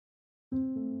The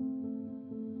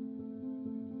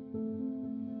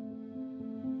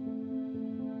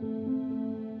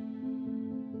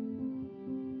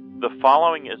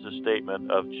following is a statement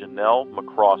of Janelle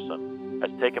MacCrossen, as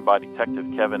taken by Detective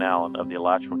Kevin Allen of the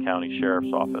Alachua County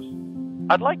Sheriff's Office.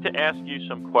 I'd like to ask you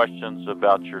some questions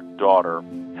about your daughter,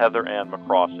 Heather Ann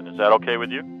MacCrossen. Is that okay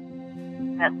with you?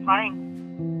 That's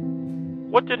fine.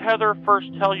 What did Heather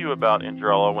first tell you about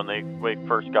Andrello when they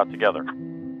first got together?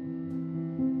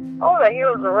 Oh, that he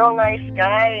was a real nice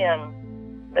guy, and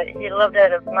that he lived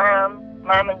at his mom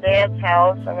and dad's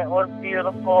house, and it was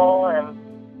beautiful, and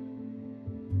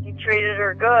he treated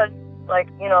her good. Like,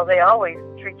 they always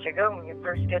treat you good when you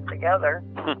first get together.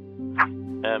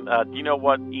 And do you know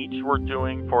what each were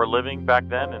doing for a living back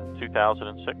then in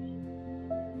 2006?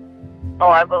 Oh,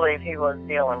 I believe he was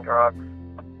dealing drugs.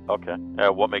 Okay.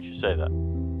 What makes you say that?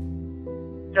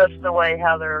 Just the way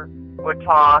Heather would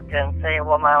talk and say,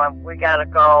 well, Mom, we got to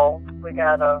go. We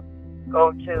got to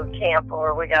go to camp,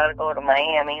 or we got to go to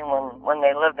Miami when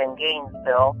they lived in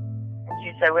Gainesville. And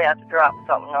she said, we have to drop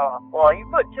something off. Well, you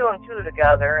put two and two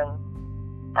together, and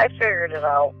I figured it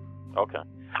out. Okay.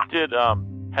 Did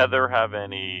Heather have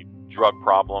any drug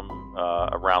problem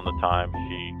around the time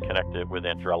she connected with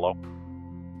Andrello?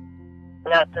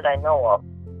 Not that I know of.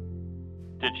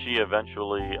 Did she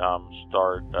eventually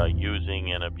start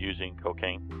using and abusing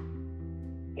cocaine?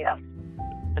 Yes.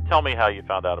 And tell me how you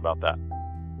found out about that.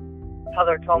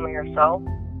 Heather told me herself.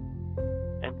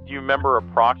 And do you remember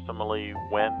approximately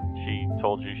when she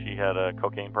told you she had a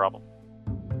cocaine problem?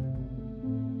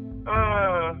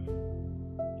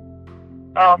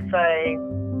 I'll say,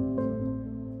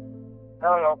 I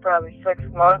don't know, probably 6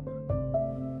 months.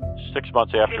 6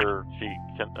 months after she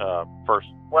first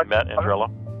met Andrello?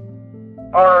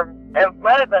 Or it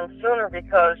might have been sooner,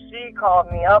 because she called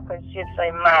me up and she'd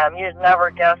say, Mom, you'd never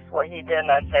guess what he did.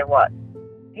 And I'd say, what?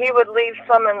 He would leave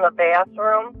some in the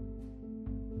bathroom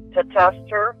to test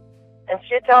her. And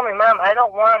she'd tell me, Mom, I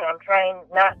don't want it. I'm trying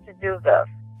not to do this.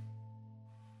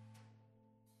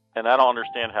 And I don't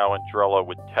understand how Andrello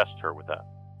would test her with that.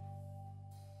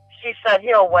 She said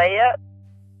he'll weigh it,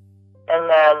 and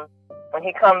then when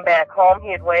he come back home,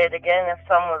 he'd weigh it again. If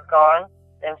some was gone,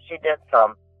 then she did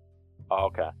some. Oh,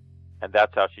 okay. And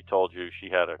that's how she told you she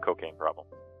had a cocaine problem?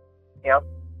 Yep.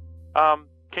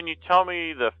 Can you tell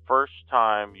me the first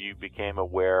time you became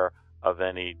aware of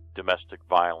any domestic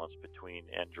violence between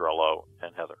Andrello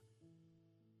and Heather?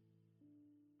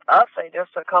 I'll say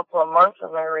just a couple of months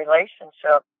in their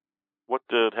relationship. What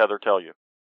did Heather tell you?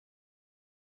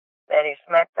 That he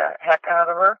smacked the heck out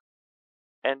of her.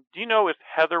 And do you know if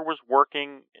Heather was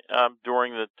working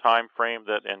during the time frame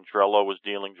that Andrello was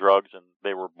dealing drugs and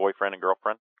they were boyfriend and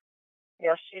girlfriend?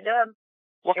 Yes, she did.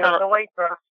 What she kind was of a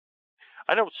waitress.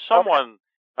 I know someone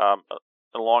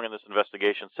along in this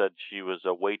investigation said she was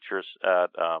a waitress at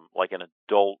like an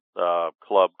adult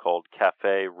club called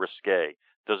Cafe Risque.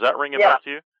 Does that ring a bell to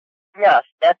you? Yes,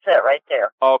 that's it right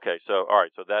there. Okay, so all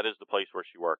right, so that is the place where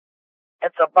she worked.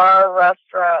 It's a bar,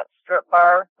 restaurant, strip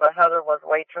bar, but Heather was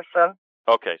waitressing.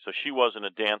 Okay, so she wasn't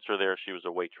a dancer there; she was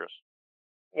a waitress.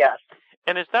 Yes.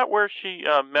 And is that where she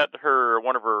met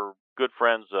one of her good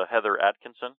friends, Heather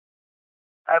Atkinson?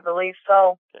 I believe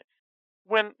so. Okay.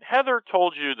 When Heather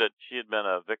told you that she had been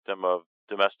a victim of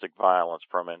domestic violence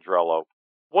from Andrello,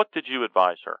 what did you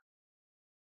advise her?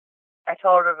 I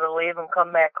told her to leave and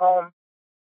come back home.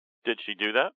 Did she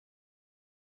do that?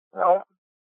 No.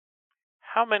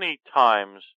 How many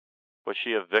times was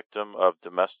she a victim of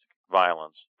domestic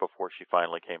violence before she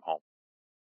finally came home?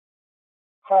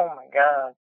 Oh, my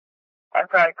God. I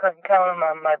probably couldn't count them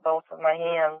on both of my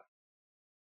hands.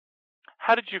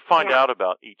 How did you find out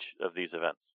about each of these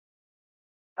events?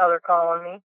 Heather calling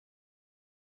me.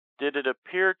 Did it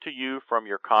appear to you from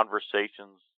your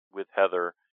conversations with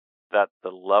Heather that the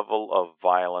level of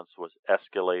violence was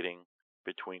escalating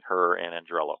between her and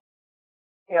Andrello?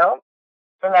 Yep.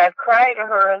 And I'd cry to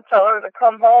her and tell her to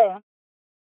come home.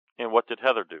 And what did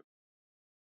Heather do?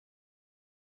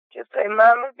 She'd say,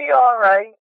 Mom, it'd be all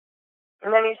right.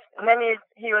 And then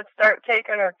he would start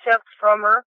taking her tips from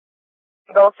her,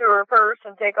 go through her purse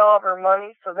and take all of her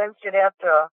money. So then she'd have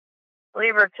to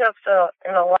leave her tips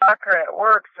in a locker at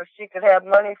work so she could have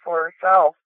money for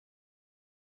herself.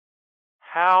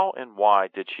 How and why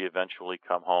did she eventually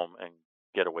come home and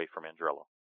get away from Andrello?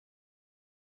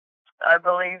 I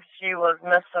believe she was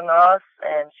missing us,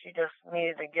 and she just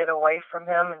needed to get away from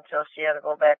him until she had to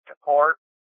go back to court.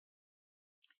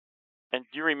 And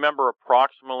do you remember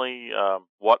approximately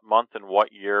what month and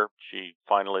what year she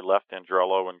finally left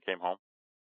Andrello and came home?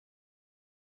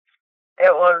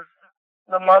 It was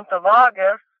the month of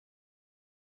August,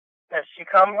 that she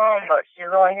come home, but she's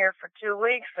only here for 2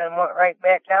 weeks and went right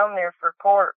back down there for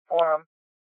court for him.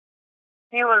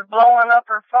 He was blowing up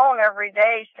her phone every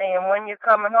day saying, when you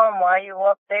coming home? Why you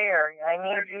up there? I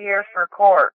need you here for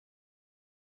court.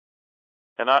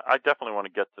 And I definitely want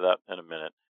to get to that in a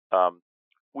minute.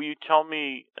 Will you tell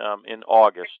me in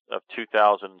August of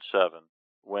 2007,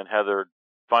 when Heather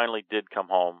finally did come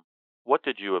home, what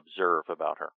did you observe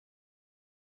about her?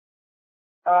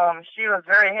 She was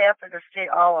very happy to see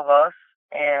all of us,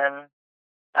 and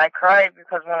I cried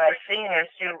because when I seen her,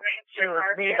 she was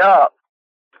beat up.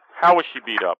 How was she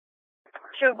beat up?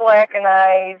 2 blackened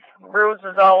eyes,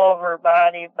 bruises all over her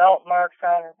body, belt marks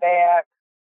on her back,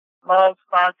 bald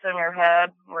spots in her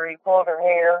head where he pulled her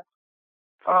hair,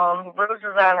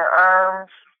 bruises on her arms.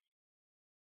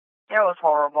 It was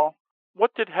horrible.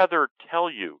 What did Heather tell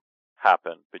you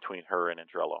happened between her and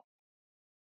Andrello?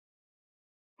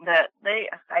 That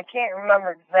I can't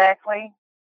remember exactly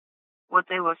what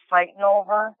they was fighting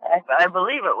over. I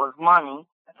believe it was money,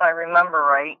 if I remember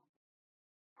right.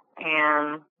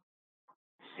 And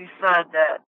she said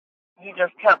that he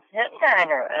just kept hitting on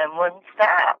her and wouldn't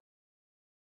stop.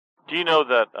 Do you know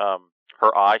that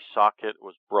her eye socket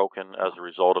was broken as a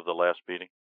result of the last beating?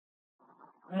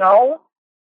 No.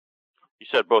 You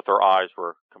said both her eyes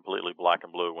were completely black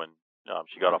and blue when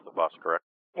she got off the bus, correct?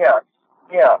 Yes.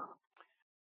 Yeah.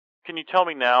 Can you tell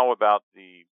me now about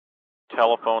the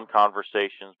telephone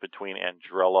conversations between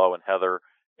Andrello and Heather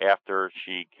after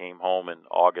she came home in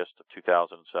August of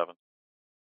 2007?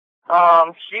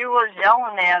 She was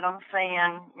yelling at him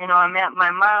saying, I'm at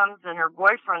my mom's and her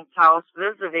boyfriend's house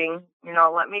visiting,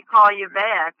 let me call you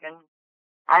back. And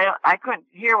I couldn't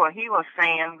hear what he was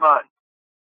saying, but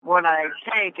what I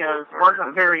take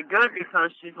wasn't very good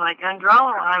because she's like,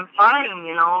 Andrello, I'm fine,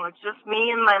 it's just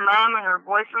me and my mom and her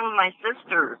boyfriend and my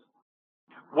sisters.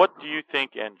 What do you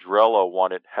think Andrello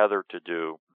wanted Heather to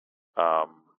do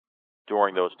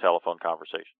during those telephone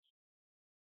conversations?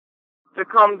 To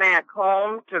come back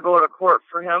home, to go to court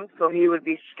for him so he would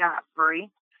be scot-free.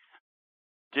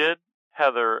 Did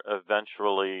Heather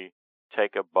eventually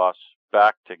take a bus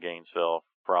back to Gainesville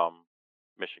from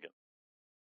Michigan?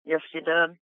 Yes, she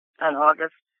did. On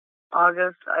August,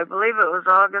 I believe it was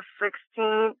August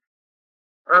 16th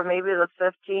or maybe the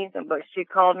 15th, but she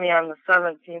called me on the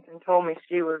 17th and told me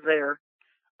she was there.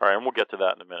 All right, and we'll get to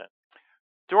that in a minute.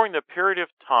 During the period of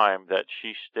time that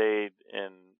she stayed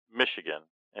in Michigan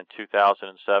in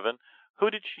 2007, who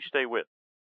did she stay with?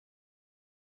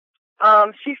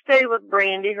 She stayed with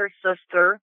Brandy, her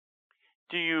sister.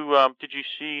 Did you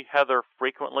see Heather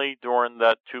frequently during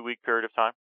that 2-week period of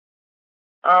time?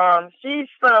 She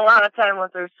spent a lot of time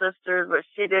with her sisters, but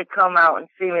she did come out and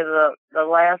see me the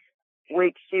last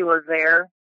week she was there.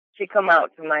 She come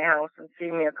out to my house and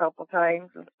see me a couple times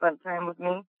and spent time with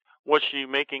me. Was she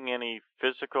making any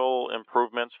physical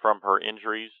improvements from her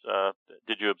injuries?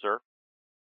 Did you observe?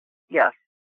 Yes.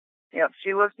 Yep,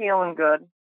 she was healing good.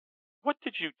 What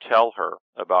did you tell her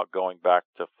about going back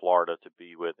to Florida to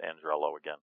be with Andrello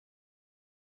again?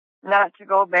 Not to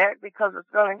go back because it's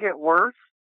going to get worse.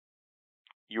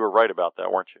 You were right about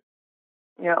that, weren't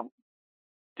you? Yeah.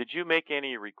 Did you make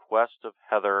any request of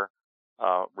Heather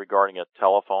regarding a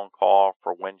telephone call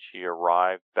for when she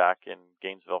arrived back in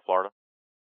Gainesville, Florida?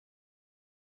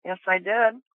 Yes, I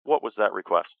did. What was that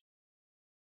request?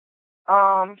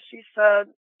 She said,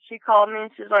 she called me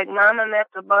and she's like, Mom, I'm at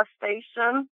the bus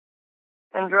station.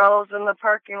 Andrello's in the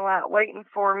parking lot waiting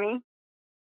for me.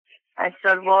 I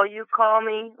said, well, you call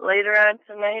me later on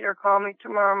tonight or call me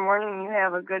tomorrow morning. You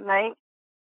have a good night.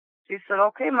 She said,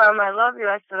 okay, Mom, I love you.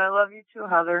 I said, I love you too,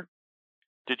 Heather.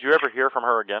 Did you ever hear from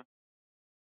her again?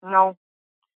 No.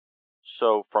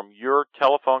 So from your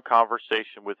telephone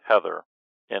conversation with Heather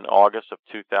in August of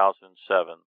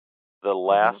 2007, the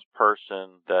last person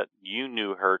that you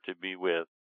knew her to be with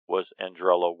was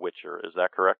Andrello Witcher. Is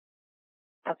that correct?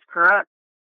 That's correct.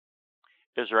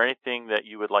 Is there anything that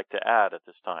you would like to add at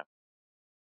this time?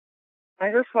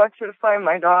 I just want you to find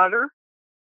my daughter.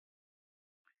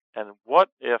 And what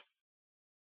if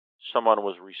someone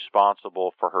was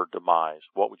responsible for her demise?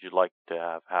 What would you like to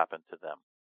have happen to them?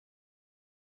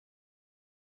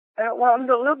 I don't want them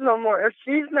to live no more. If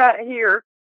she's not here,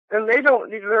 then they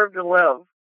don't deserve to live.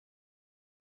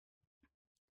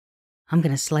 I'm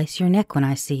going to slice your neck when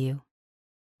I see you.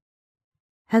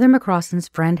 Heather MacCrossen's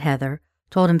friend Heather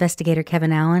told investigator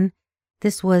Kevin Allen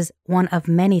this was one of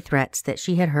many threats that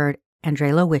she had heard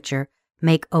Andrello Witcher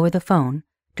make over the phone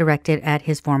directed at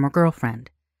his former girlfriend.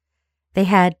 They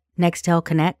had Nextel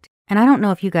Connect, and I don't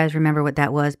know if you guys remember what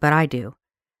that was, but I do.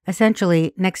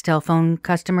 Essentially, Nextel phone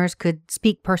customers could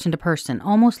speak person to person,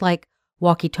 almost like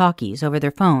walkie-talkies over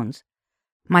their phones.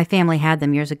 My family had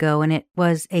them years ago, and it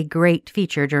was a great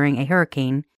feature during a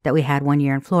hurricane that we had one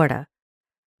year in Florida.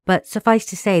 But suffice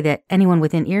to say that anyone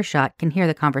within earshot can hear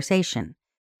the conversation.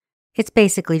 It's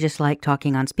basically just like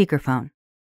talking on speakerphone.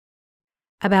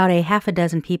 About a half a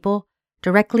dozen people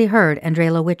directly heard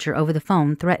Andrela Witcher over the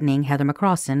phone threatening Heather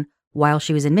MacCrossen while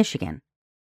she was in Michigan.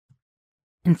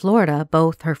 In Florida,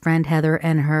 both her friend Heather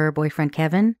and her boyfriend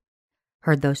Kevin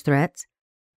heard those threats,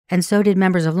 and so did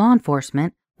members of law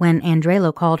enforcement when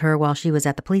Andrelo called her while she was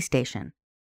at the police station.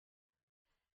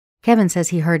 Kevin says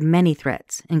he heard many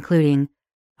threats, including,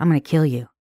 "I'm going to kill you.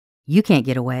 You can't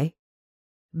get away.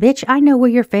 Bitch, I know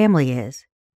where your family is.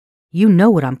 You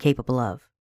know what I'm capable of."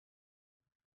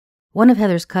 One of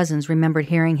Heather's cousins remembered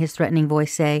hearing his threatening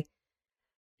voice say,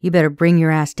 "You better bring your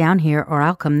ass down here or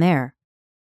I'll come there."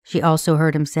 She also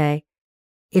heard him say,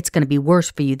 "It's going to be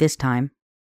worse for you this time.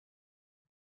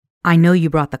 I know you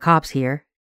brought the cops here."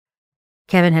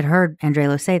 Kevin had heard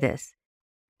Andrelo say this.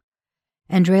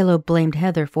 Andrelo blamed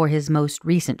Heather for his most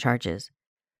recent charges,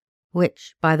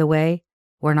 which, by the way,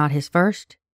 were not his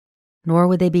first, nor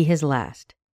would they be his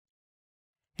last.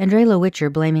 Andrelo Witcher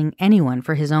blaming anyone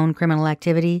for his own criminal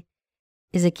activity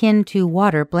is akin to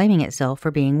water blaming itself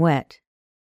for being wet.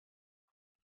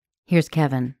 Here's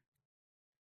Kevin.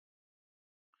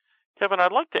 Kevin,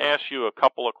 I'd like to ask you a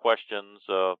couple of questions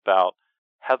about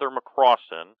Heather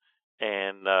MacCrossen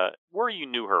and where you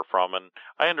knew her from. And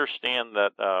I understand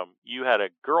that you had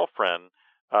a girlfriend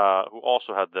who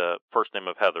also had the first name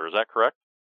of Heather. Is that correct?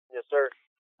 Yes, sir.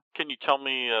 Can you tell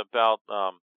me about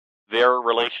their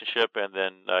relationship and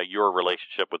then your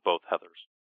relationship with both Heathers?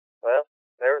 Well,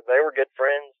 they were good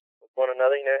friends with one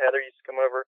another. You know, Heather used to come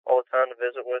over all the time to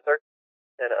visit with her,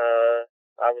 and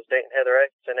I was dating Heather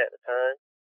Atkinson at the time,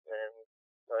 and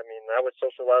I mean, I would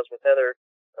socialize with Heather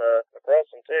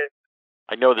MacCrossen too.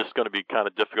 I know this is going to be kind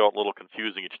of difficult, a little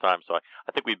confusing each time, so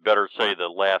I think we'd better say the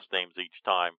last names each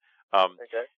time.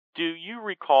 Okay. Do you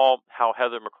recall how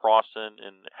Heather MacCrossen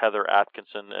and Heather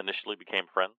Atkinson initially became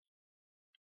friends?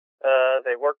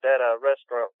 They worked at a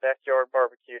restaurant, Backyard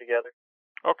Barbecue, together.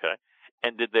 Okay.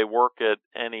 And did they work at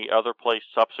any other place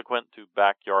subsequent to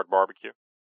Backyard Barbecue?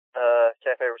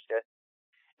 Cafe Risque.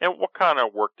 And what kind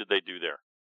of work did they do there?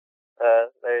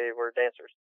 They were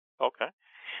dancers. Okay.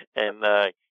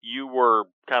 And you were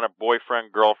kind of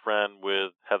boyfriend, girlfriend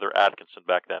with Heather Atkinson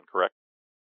back then, correct?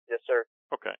 Yes, sir.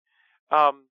 Okay.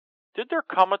 Did there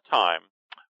come a time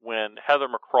when Heather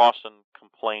MacCrossen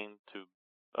complained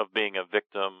of being a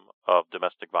victim of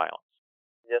domestic violence?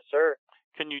 Yes, sir.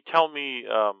 Can you tell me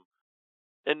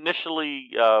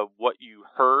initially what you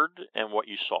heard and what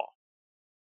you saw?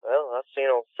 Well, I've seen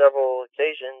on several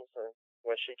occasions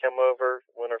when she come over,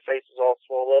 when her face was all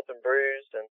swole up and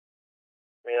bruised, and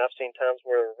I mean, I've seen times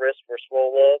where her wrists were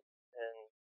swole up and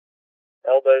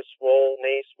elbows swole,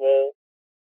 knees swole,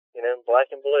 you know, black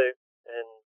and blue, and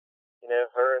you know,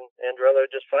 her and Andrello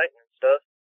just fighting and stuff.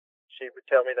 She would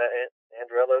tell me that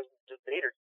Andrello just beat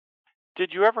her. Did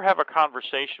you ever have a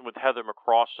conversation with Heather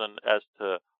MacCrossen as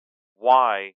to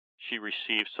why she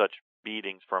received such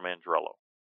beatings from Andrello?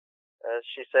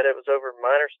 She said it was over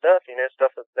minor stuff, you know,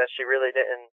 stuff that she really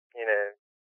didn't, you know,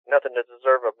 nothing to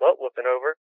deserve a butt whooping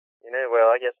over. You know, well,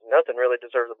 I guess nothing really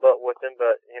deserves a butt whooping,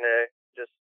 but, you know,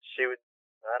 just she would,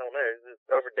 I don't know,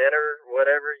 over dinner or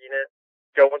whatever, you know,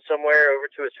 going somewhere over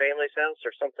to his family's house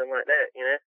or something like that, you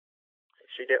know.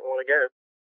 She didn't want to go.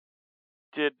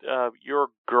 Did your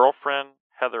girlfriend,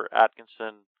 Heather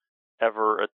Atkinson,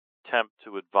 ever attempt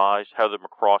to advise Heather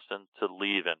MacCrossen to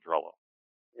leave Andrello?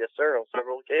 Yes, sir, on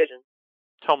several occasions.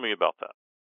 Tell me about that.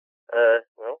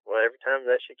 Well, every time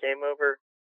that she came over,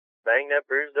 banged up,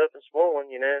 bruised up, and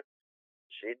swollen, you know,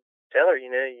 she'd tell her,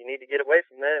 you know, you need to get away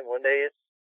from that. One day it's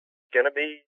gonna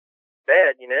be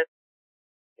bad, you know.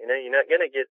 You know, you're not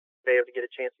gonna be able to get a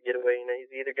chance to get away. You know,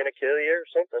 he's either gonna kill you or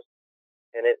something.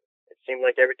 And it seemed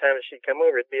like every time that she'd come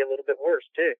over, it'd be a little bit worse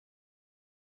too.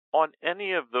 On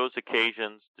any of those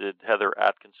occasions, did Heather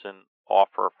Atkinson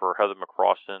offer for Heather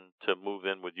MacCrossen to move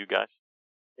in with you guys?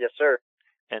 Yes, sir.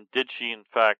 And did she, in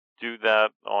fact, do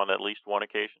that on at least one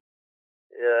occasion?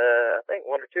 I think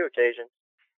one or two occasions.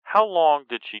 How long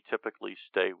did she typically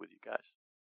stay with you guys?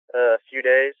 A few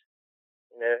days,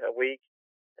 you know, a week,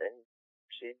 and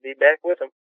she'd be back with them.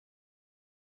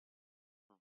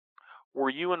 Were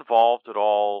you involved at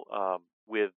all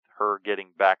with her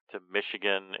getting back to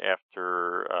Michigan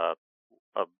after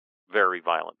a very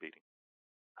violent beating?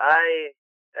 I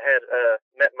had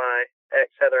met my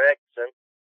ex, Heather Atkinson,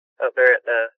 up there at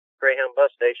the Greyhound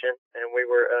bus station, and we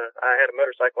were, I had a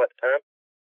motorcycle at the time,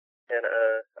 and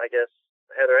I guess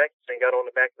Heather Atkinson got on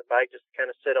the back of the bike just to kind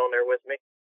of sit on there with me,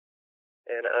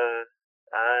 and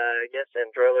I guess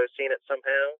Andrello seen it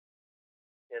somehow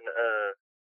and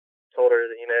told her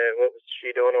that, what was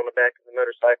she doing on the back of the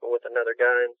motorcycle with another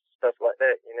guy and stuff like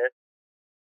that,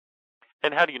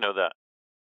 And how do you know that?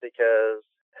 Because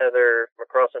Heather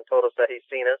MacCrossen told us that he's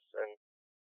seen us, and,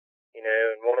 in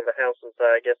one of the houses,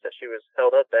 I guess, that she was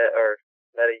held up at, or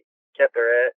that he kept her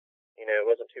at, it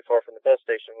wasn't too far from the bus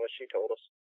station, what she told us.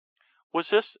 Was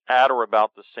this at or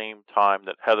about the same time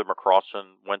that Heather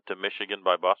MacCrossen went to Michigan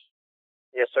by bus?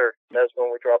 Yes, sir. That's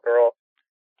when we dropped her off.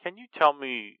 Can you tell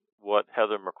me what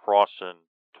Heather MacCrossen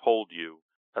told you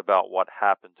about what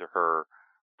happened to her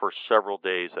for several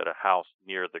days at a house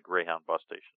near the Greyhound bus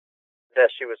station?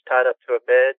 That she was tied up to a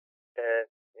bed, and,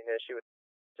 she was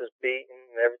just beaten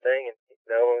and everything, and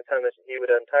the only time that he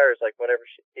would untie her is like whenever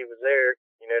he was there,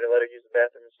 to let her use the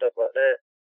bathroom and stuff like that.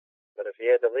 But if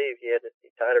he had to leave, he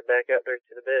tied her back out there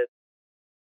to the bed.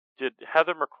 Did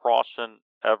Heather MacCrossen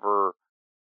ever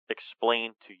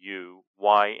explain to you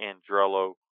why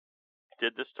Andrello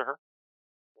did this to her?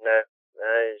 No,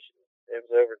 it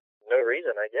was over no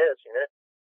reason, I guess,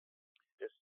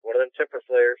 Just one of them temper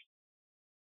flares.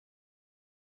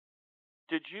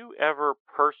 Did you ever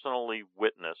personally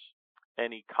witness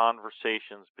any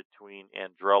conversations between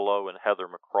Andrello and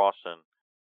Heather MacCrossen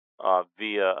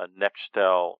via a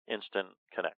Nextel Instant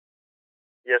Connect?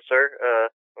 Yes, sir.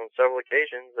 On several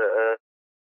occasions,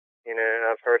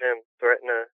 I've heard him threaten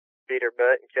to beat her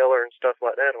butt and kill her and stuff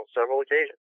like that on several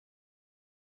occasions.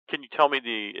 Can you tell me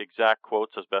the exact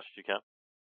quotes as best you can?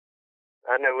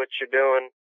 I know what you're doing.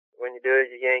 When you do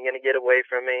it, you ain't going to get away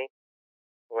from me.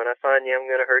 When I find you,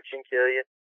 I'm going to hurt you and kill you.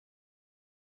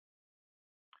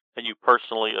 And you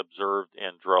personally observed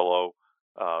Andrello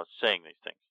saying these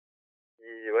things?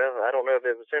 Yeah, well, I don't know if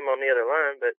it was him on the other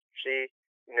line, but she,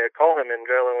 called him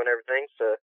Andrello and everything,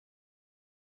 so.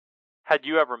 Had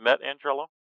you ever met Andrello?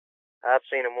 I've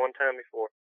seen him one time before.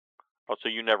 Oh, so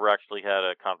you never actually had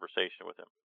a conversation with him?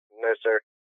 No, sir.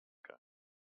 Okay.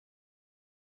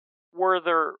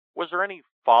 Was there any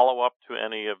follow-up to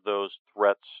any of those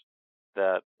threats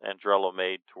that Andrello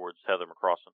made towards Heather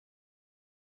MacCrossen?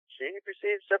 She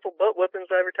received several butt whippings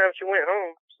every time she went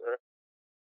home, so.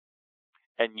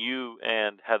 And you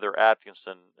and Heather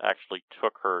Atkinson actually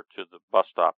took her to the bus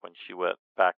stop when she went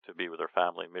back to be with her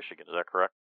family in Michigan, is that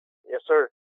correct? Yes, sir.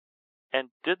 And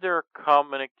did there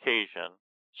come an occasion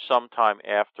sometime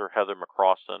after Heather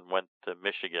MacCrossen went to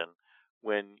Michigan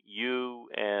when you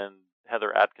and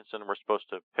Heather Atkinson were supposed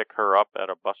to pick her up at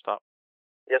a bus stop?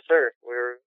 Yes, sir. We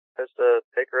were supposed to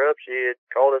pick her up. She had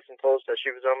called us and told us that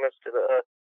she was almost to the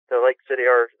Lake City,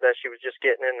 or that she was just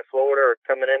getting into Florida or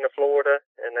coming into Florida,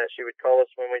 and that she would call us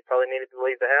when we probably needed to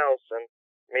leave the house and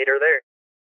meet her there.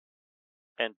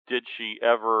 And did she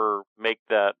ever make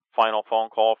that final phone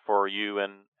call for you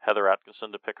and Heather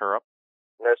Atkinson to pick her up?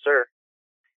 No, sir.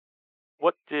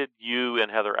 What did you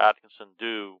and Heather Atkinson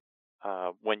do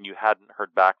when you hadn't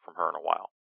heard back from her in a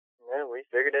while? Well, we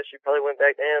figured that she probably went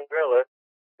back to Andrello,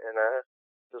 and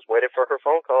just waited for her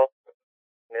phone call.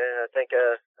 Yeah, I think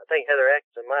Heather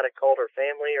Atkinson might have called her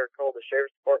family or called the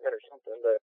sheriff's department or something.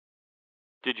 But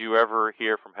did you ever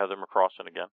hear from Heather MacCrossen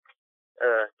again?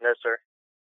 No, sir.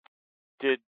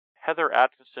 Did Heather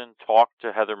Atkinson talk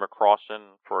to Heather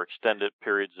MacCrossen for extended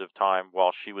periods of time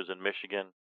while she was in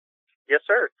Michigan? Yes,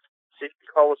 sir. She'd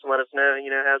call us and let us know,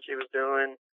 how she was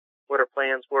doing, what her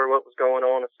plans were, what was going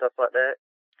on, and stuff like that.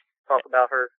 Talk about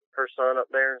her son up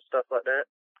there and stuff like that.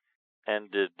 And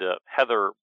did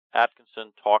Heather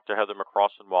Atkinson talk to Heather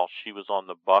MacCrossen while she was on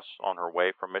the bus on her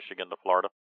way from Michigan to Florida?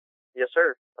 Yes,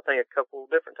 sir. I think a couple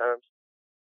different times.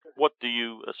 What do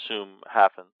you assume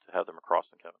happened to Heather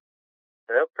MacCrossen, Kevin?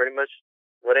 Well, pretty much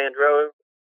what Andrello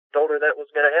told her that was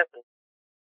going to happen.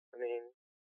 I mean,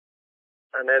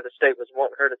 I know the state was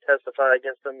wanting her to testify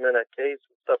against them in a case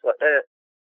and stuff like that.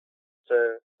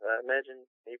 So I imagine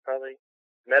he probably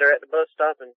met her at the bus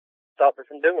stop and stopped her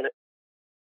from doing it.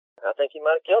 I think he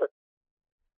might have killed her.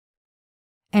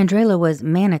 Andrello was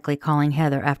manically calling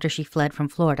Heather after she fled from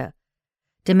Florida,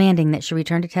 demanding that she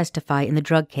return to testify in the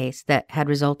drug case that had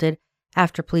resulted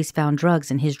after police found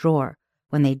drugs in his drawer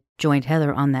when they joined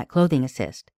Heather on that clothing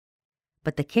assist.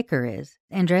 But the kicker is,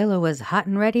 Andrello was hot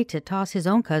and ready to toss his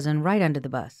own cousin right under the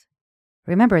bus.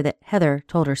 Remember that Heather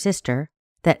told her sister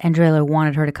that Andrello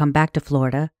wanted her to come back to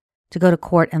Florida, to go to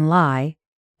court and lie,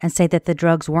 and say that the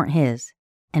drugs weren't his,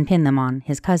 and pin them on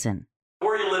his cousin.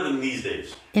 Where are you living these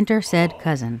days? Enter said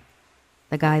cousin,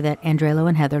 the guy that Andrello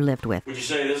and Heather lived with. Would you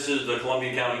say this is the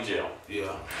Columbia County Jail?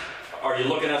 Yeah. Are you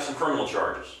looking at some criminal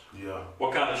charges? Yeah.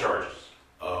 What kind of charges?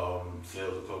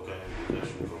 Sales of cocaine,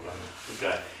 possession of cocaine.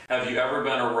 Okay. Have you ever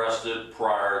been arrested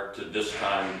prior to this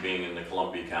time being in the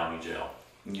Columbia County Jail?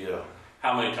 Yeah.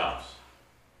 How many times?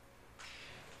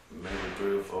 Maybe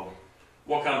 3 or 4.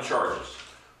 What kind of charges?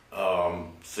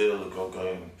 Sales of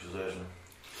cocaine, possession.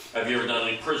 Have you ever done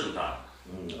any prison time?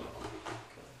 No.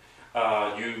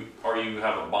 You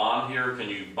have a bond here? Can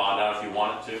you bond out if you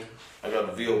wanted to? I got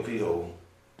a VOP hold.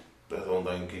 That's the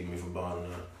only thing keeping me from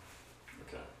bonding out.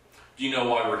 Okay. Do you know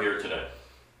why we're here today?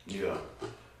 Yeah.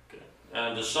 Okay.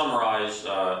 And to summarize,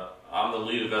 I'm the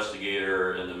lead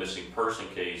investigator in the missing person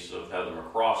case of Heather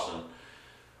MacCrossen.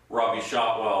 Robbie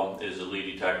Shotwell is the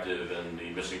lead detective in the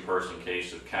missing person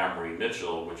case of Camry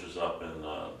Mitchell, which is up in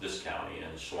this county,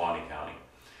 in Suwannee County.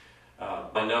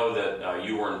 I know that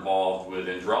you were involved with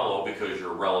Andrello because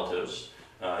you're relatives.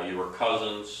 You were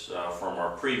cousins from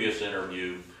our previous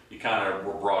interview. You kind of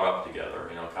were brought up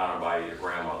together, kind of by your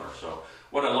grandmother. So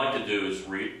what I'd like to do is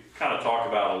kind of talk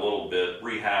about a little bit,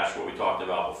 rehash what we talked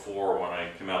about before when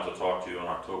I came out to talk to you on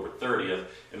October 30th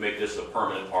and make this a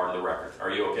permanent part of the record.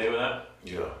 Are you okay with that?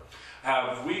 Yeah.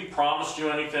 Have we promised you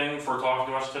anything for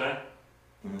talking to us today?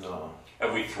 No.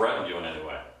 Have we threatened you in any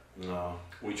way? No.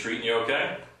 We treating you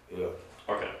okay? Yeah.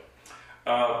 Okay.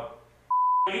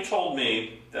 You told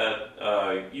me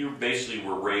that you basically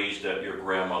were raised at your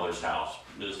grandmother's house.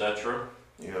 Is that true?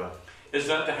 Yeah. Is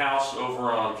that the house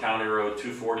over on County Road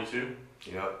 242?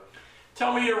 Yeah.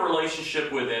 Tell me your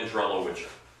relationship with Andrello Witcher.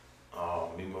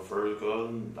 Me, my first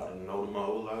cousin, I didn't know him my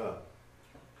whole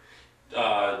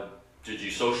life. Did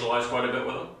you socialize quite a bit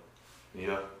with him?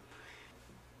 Yeah.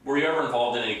 Were you ever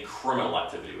involved in any criminal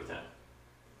activity with him?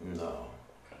 No.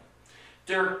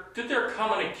 Did there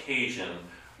come an occasion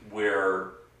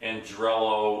where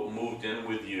Andrello moved in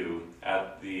with you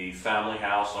at the family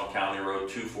house on County Road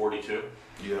 242?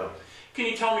 Yeah. Can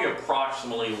you tell me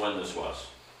approximately when this was?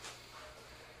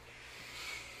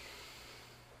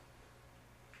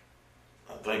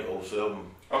 I think 07.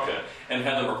 Okay, and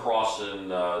Heather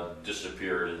MacCrossen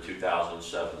disappeared in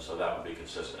 2007, so that would be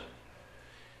consistent.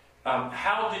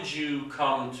 How did you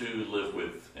come to live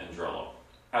with Andrello?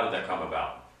 How did that come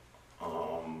about? I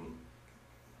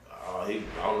don't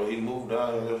know, he moved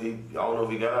down here. I don't know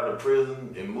if he got out of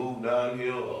prison and moved down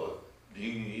here or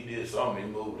he did something.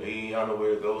 He moved. He ain't got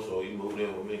nowhere to go, so he moved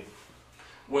in with me.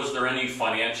 Was there any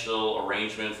financial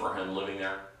arrangement for him living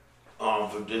there?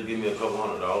 For just give me a couple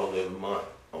 $100 every month.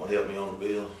 Help me on the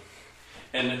bill.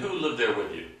 And who lived there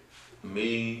with you?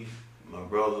 Me, my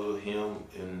brother, him,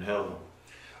 and Heather.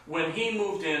 When he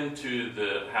moved into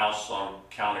the house on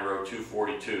County Road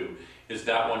 242, is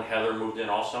that when Heather moved in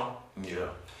also? Yeah.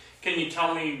 Can you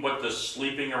tell me what the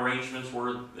sleeping arrangements were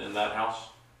in that house?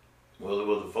 Well, it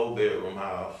was a 4-bedroom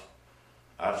house.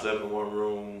 I slept in one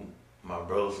room, my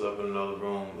brother slept in another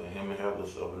room, and him and Heather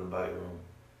slept in the back room.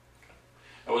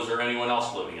 And was there anyone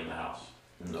else living in the house?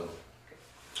 No.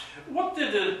 What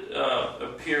did it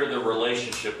appear the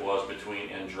relationship was between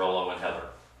Andrello and Heather?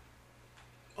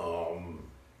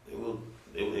 It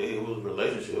was a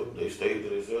relationship. They stayed to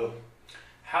themselves.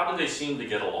 How did they seem to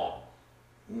get along?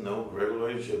 No, regular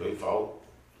relationship. They fought.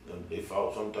 They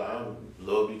fought sometimes,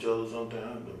 loved each other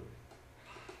sometimes.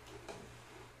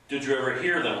 Did you ever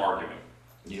hear them arguing?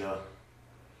 Yeah.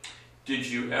 Did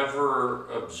you ever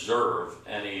observe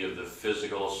any of the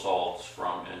physical assaults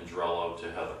from Andrello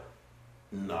to Heather?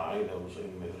 No, I ain't never seen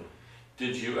him either.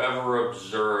 Did you ever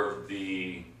observe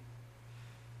the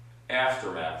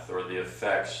aftermath or the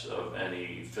effects of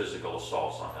any physical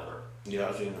assaults on Heather? Yeah,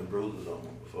 I seen the bruises on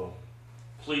him before.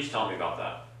 Please tell me about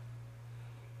that.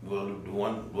 Well, the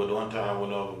one time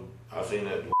when I seen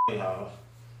that Dwayne house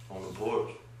on the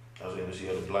porch, I seen that she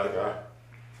had a black eye.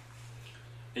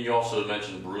 And you also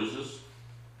mentioned bruises?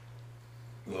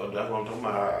 Well, that's what I'm talking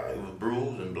about. It was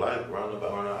bruised and black around her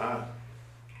eye.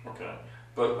 Okay.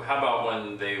 But how about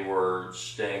when they were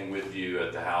staying with you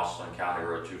at the house on County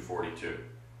Road 242?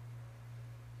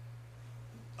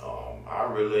 I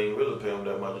really ain't really paying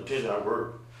that much attention. I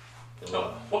work.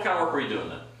 So, what kind of work were you doing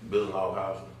then? Building all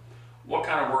houses. What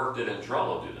kind of work did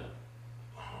Andrello do then?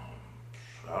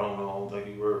 I don't know. I don't think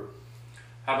he worked.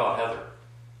 How about Heather?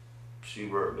 She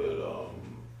worked at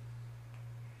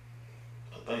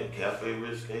I think Cafe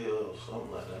Risque or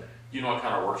something like that. You know what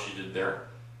kind of work she did there?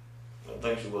 I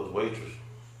think she was a waitress.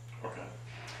 Okay.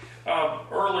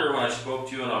 Earlier when I spoke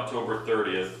to you on October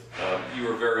 30th, you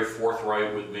were very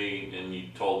forthright with me and you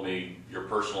told me your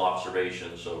personal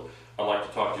observations, so I'd like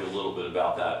to talk to you a little bit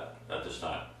about that at this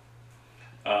time.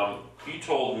 You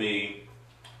told me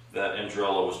that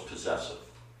Andrello was possessive.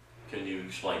 Can you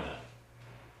explain that?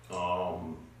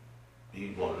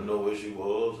 He wanted to know where she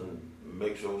was and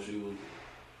make sure he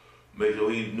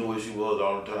knew where she was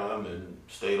all the time and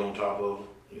stayed on top of her,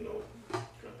 you know.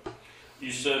 Okay.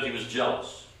 You said he was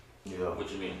jealous. Yeah. What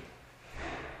do you mean?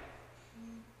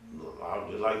 I I'm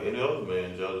just like any other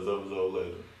man jealous of his old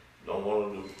lady. Don't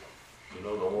want to,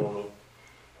 don't want to.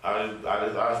 I ain't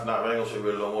gonna say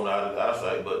really don't want her out of the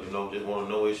eyesight, but just want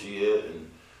to know where she at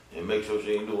and make sure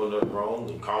she ain't doing nothing wrong.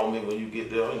 And call me when you get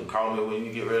there, and call me when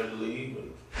you get ready to leave.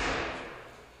 And,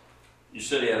 you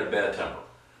said he had a bad temper.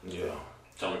 Yeah.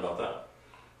 Tell me about that.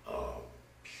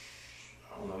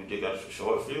 I don't know. He just got a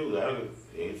short fuse.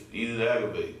 It's easy to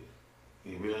aggravate.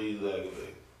 He really easy to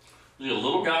aggravate. Is he a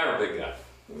little guy or a big guy?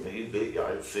 He's a big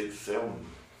guy, 6'7".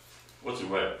 What's he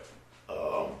weigh?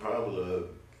 Probably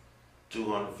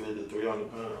 250,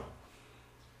 300 pounds.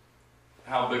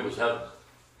 How big was Heather?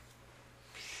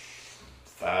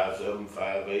 5'7",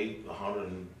 5'8",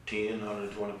 110,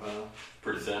 120 pounds.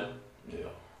 Pretty thin?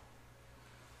 Yeah.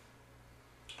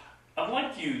 I'd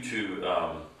like you to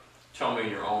tell me in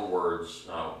your own words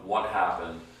what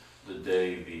happened the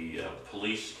day the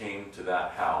police came to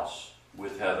that house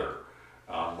with Heather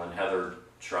when Heather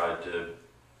tried to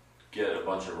get a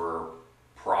bunch of her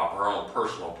own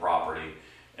personal property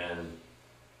and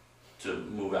to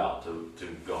move out, to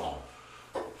go home.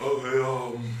 Okay,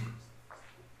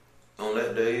 on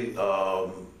that day, I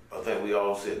think we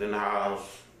all sitting in the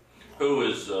house. Who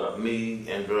is? Me,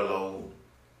 Andrello.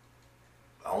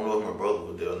 I don't know if my brother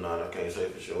was there or not. I can't say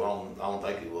for sure. I don't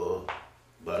think he was.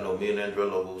 But I know me and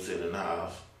Andrello was sitting in the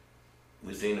house.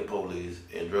 We seen the police.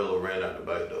 Andrello ran out the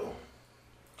back door.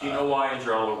 Do you know why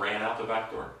Andrello ran out the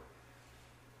back door?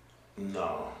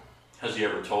 No. Has he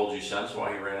ever told you since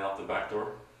why he ran out the back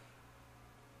door?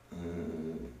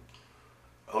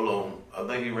 Hold on. I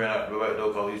think he ran out the back door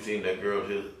because he seen that girl,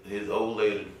 his old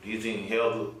lady. He seen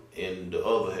Heather in the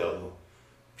other Heather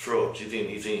truck.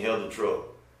 He seen Heather truck,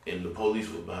 and the police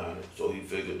was behind it. So he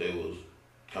figured they was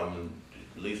coming,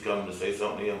 at least coming to say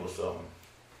something to him or something.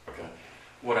 Okay.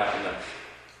 What happened next?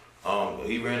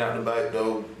 He ran out the back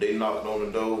door. They knocked on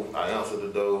the door. I answered the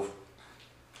door.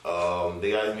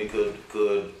 They asked me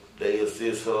could they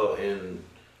assist her in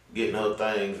getting her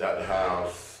things out the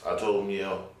house. I told them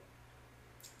yeah.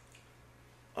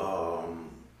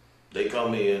 They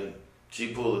come in.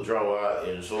 She pulled a drawer out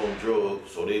and showed them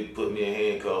drugs. So they put me in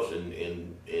handcuffs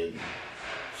and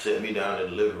set me down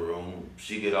in the living room.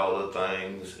 She get all her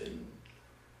things, and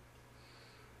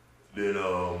then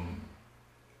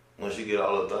when she get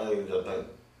all her things, I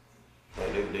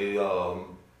think they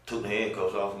took the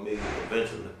handcuffs off of me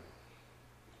eventually,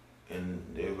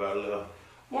 and everybody left.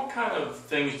 What kind of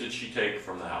things did she take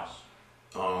from the house?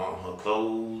 Her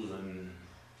clothes, and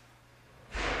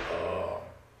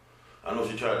I know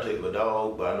she tried to take my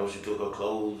dog, but I know she took her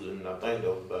clothes, and I think that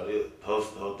was about it. Her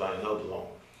thing, her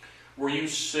belongings. Were you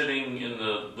sitting in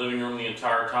the living room the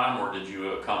entire time, or did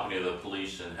you accompany the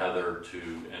police and Heather to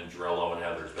Andrello and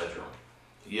Heather's bedroom?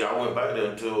 Yeah, I went back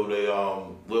there until they,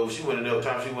 well, she went in there,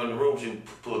 time she went in the room, she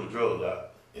pulled the drugs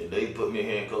out. And they put me in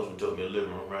handcuffs and took me in the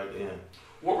living room right then.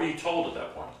 What were you told at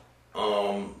that point?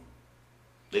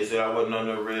 They said I wasn't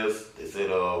under arrest. They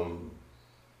said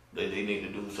they need to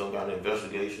do some kind of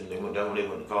investigation. They went down when they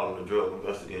went to call the drug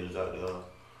investigators out there.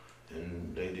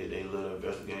 And they did their little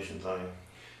investigation thing.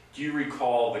 Do you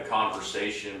recall the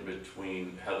conversation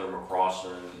between Heather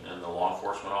MacCrossen and the law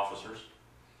enforcement officers?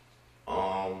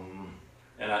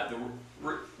 And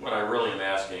what I really am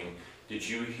asking, did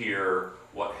you hear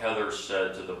what Heather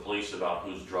said to the police about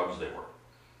whose drugs they were?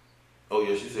 Oh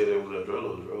yeah, she said they were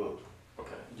drugs.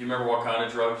 Okay. Do you remember what kind of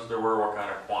drugs there were, what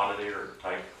kind of quantity or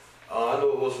type? I know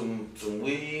it was some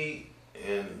weed,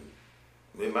 and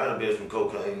it might have been some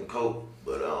cocaine and coke,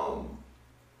 but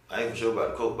I ain't sure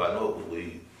about the coke, but I know it was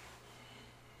weed.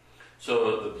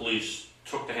 So the police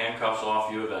took the handcuffs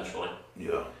off you eventually?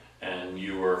 Yeah. And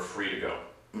you were free to go?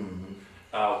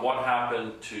 Mm-hmm. What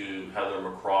happened to Heather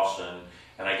MacCrossen?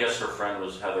 And I guess her friend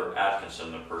was Heather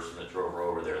Atkinson, the person that drove her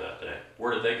over there that day.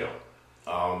 Where did they go?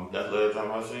 That's the last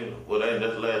time I seen them. Well, that's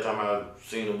the last time I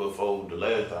seen them before the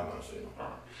last time I seen them. All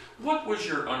right. What was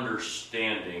your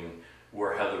understanding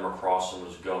where Heather MacCrossen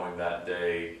was going that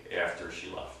day after she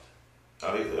left?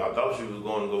 I thought she was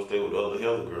going to go stay with the other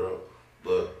Heather girl,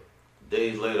 but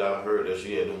days later I heard that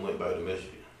she had them went back to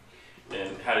Michigan.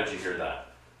 And how did you hear that?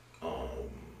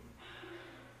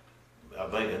 I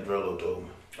think Andrello told me.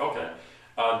 Okay.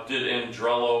 Did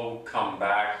Andrello come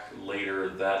back later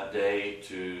that day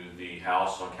to the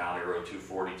house on County Road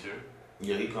 242?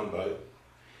 Yeah, he come back.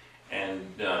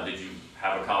 And did you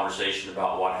have a conversation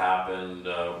about what happened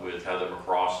with Heather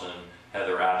MacCrossen,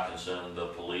 Heather Atkinson, the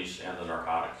police, and the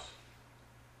narcotics?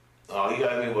 He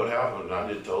asked me what happened, and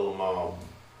I just told him,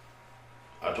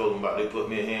 I told him about they put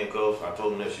me in handcuffs. I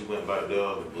told him that she went back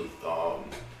there with,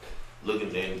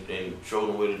 looking and showed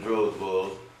him where the drugs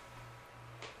was.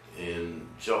 And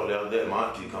shortly after that, my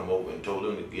auntie come over and told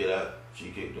him to get out. She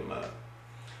kicked him out.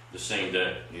 The same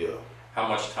day? Yeah. How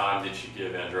much time did she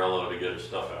give Andrello to get his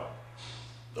stuff out?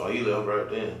 Oh, he left right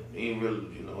then. He ain't really,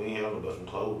 he ain't having but some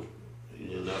clothes. He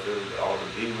just left he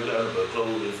ain't really having but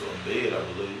clothes and some bed,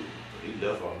 I believe. He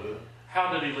left all that.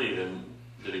 How did he leave? And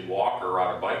did he walk or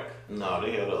ride a bike? No,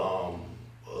 they had a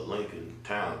Lincoln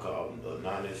Town car, a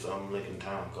 90-something Lincoln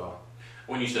Town car.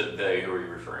 When you said they, who are you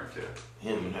referring to?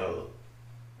 Him and Heather.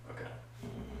 Okay.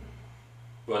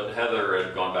 But Heather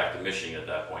had gone back to Michigan at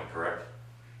that point, correct?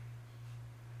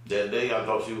 That day, I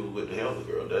thought she was with the Heather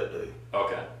girl that day.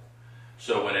 Okay.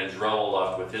 So when Andrello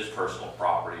left with his personal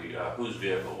property, whose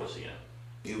vehicle was he in?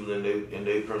 He was in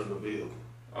their personal vehicle.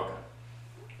 Okay.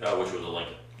 Which was a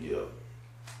Lincoln? Yeah.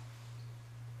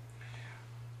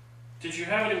 Did you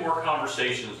have any more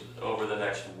conversations over the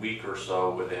next week or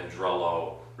so with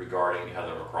Andrello regarding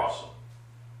Heather MacCrossen?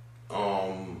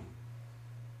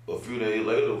 A few days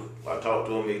later, I talked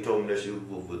to him. He told me that she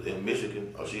was in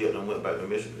Michigan, or she had done went back to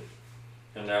Michigan.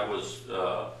 And that was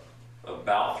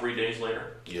about 3 days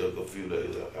later? Yeah, a few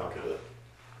days after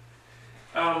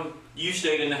that. You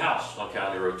stayed in the house on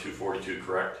County Road 242,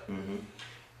 correct? Mm-hmm.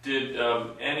 Did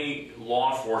any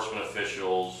law enforcement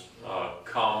officials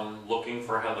come looking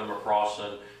for Heather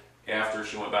MacCrossen after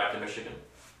she went back to Michigan?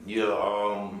 Yeah,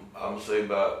 I'm gonna say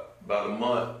about a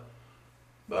month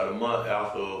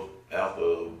after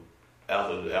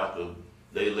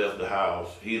they left the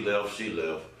house, he left, she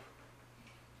left.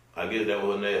 I guess that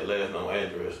wasn't their last known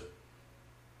address.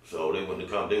 So they went to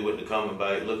coming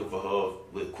back looking for her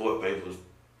with court papers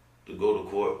to go to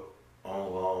court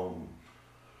on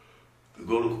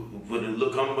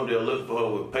coming up there looking for her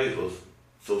with papers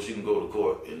so she can go to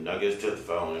court and I guess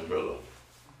testify on Andrello.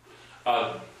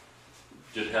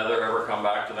 Did Heather ever come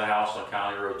back to the house on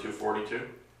County Road 242?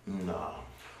 No.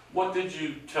 What did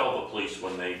you tell the police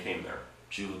when they came there?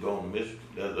 She was going to Michigan.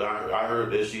 I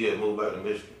heard that she had moved back to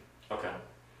Michigan. Okay.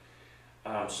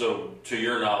 So, to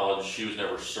your knowledge, she was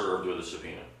never served with a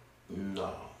subpoena?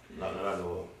 No, not that I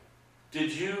know of.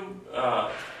 Did you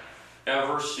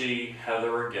ever see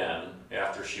Heather again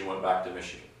after she went back to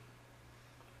Michigan?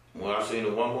 Well, I seen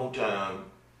her one more time,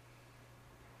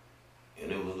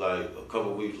 and it was like a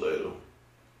couple weeks later,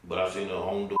 but I seen her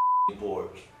on the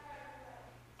porch.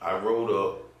 I rode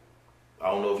up. I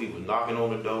don't know if he was knocking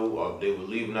on the door or if they were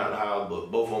leaving out the house,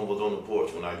 but both of them was on the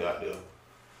porch when I got there.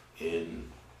 And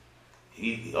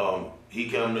he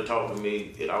came to talk to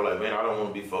me, and I was like, man, I don't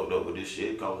want to be fucked up with this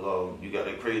shit, cause you got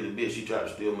that crazy bitch, she tried to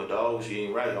steal my dog, she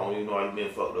ain't right, I don't even know how you been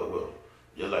fucked up with her.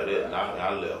 Just like that, and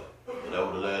I left. And that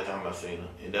was the last time I seen her.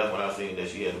 And that's when I seen that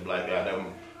she had a black eye. That was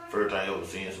the first time I ever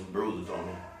seen some bruises on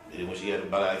her. And when she had a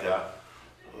black eye,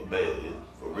 a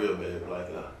real bad black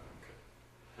eye.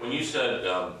 When you said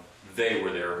they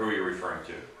were there, who are you referring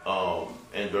to?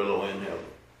 Andrello and Heather.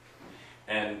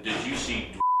 And did you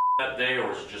see that day, or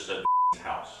was it just at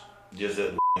house? Just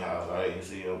at the house. I didn't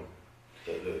see him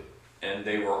that day. And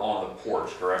they were on the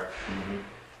porch, correct? Mm-hmm.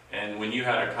 And when you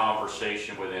had a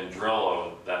conversation with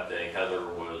Andrello that day, Heather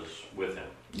was with him.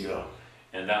 Yeah.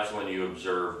 And that's when you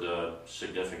observed a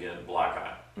significant black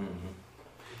eye.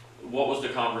 Mm-hmm. What was the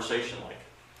conversation like?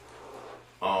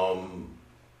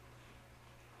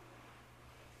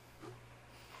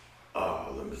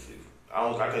 Let me see.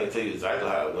 I can't tell you exactly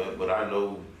how it went, but I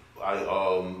know I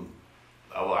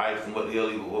asked him what the hell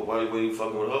why he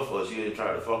fucking with her for. She didn't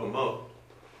try to fuck him up,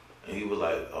 and he was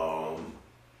like,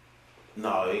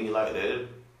 no, it ain't like that.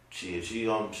 She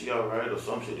all right or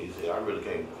some shit. He said,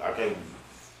 I can't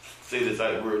say the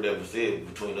exact word that was said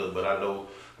between us, but I know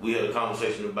we had a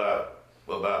conversation about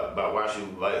why she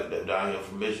was like down here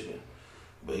from Michigan,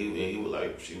 but he was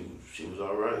like she was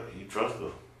all right. He trusted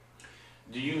her.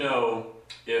 Do you know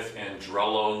if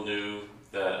Andrello knew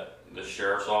that the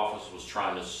sheriff's office was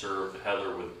trying to serve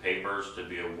Heather with papers to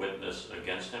be a witness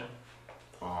against him?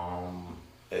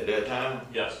 At that time?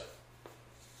 Yes.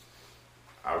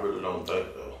 I really don't think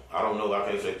so. I don't know. I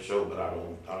can't say for sure, but I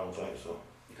don't think so.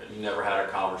 Okay. You never had a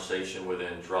conversation with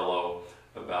Andrello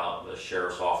about the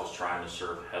sheriff's office trying to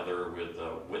serve Heather with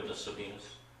witness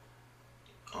subpoenas?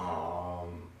 No,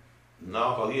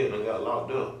 because he hadn't got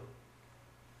locked up.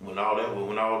 When all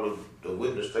the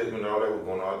witness statement and all that was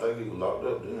going on, I think he was locked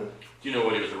up then. Do you know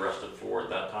what he was arrested for at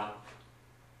that time?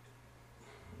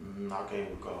 I can't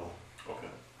recall. Okay.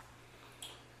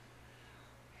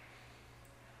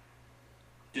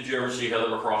 Did you ever see Heather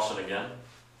MacCrossen again?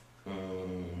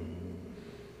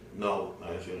 No,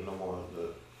 I ain't seen her no more after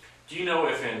that. Do you know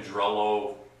if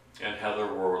Andrello and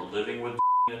Heather were living with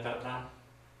at that time?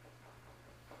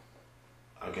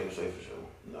 I can't say for sure.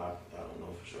 No, I don't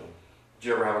know for sure. Did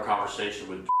you ever have a conversation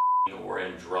with or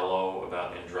Andrello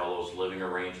about Andrello's living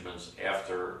arrangements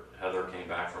after Heather came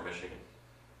back from Michigan?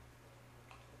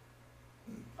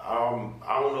 I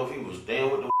don't know if he was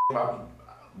staying with the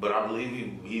but I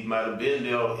believe he might have been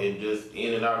there and just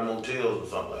in and out of motels or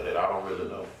something like that. I don't really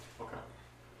know. Okay.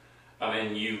 I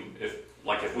mean,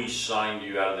 if we signed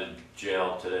you out of the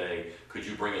jail today, could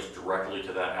you bring us directly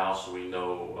to that house so we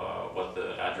know what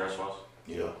the address was?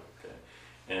 Yeah. Okay.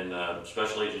 And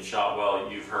Special Agent Shotwell,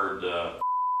 you've heard the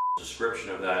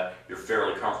description of that. You're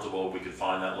fairly comfortable we could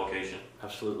find that location?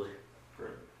 Absolutely.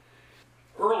 Great.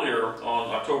 Earlier,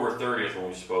 on October 30th when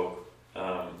we spoke,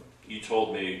 you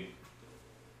told me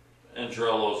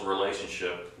Andrello's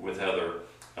relationship with Heather,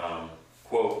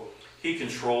 quote, he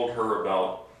controlled her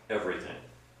about everything.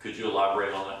 Could you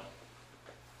elaborate on that?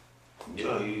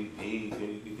 Yeah, he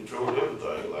controlled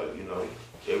everything. Like, you know,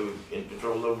 in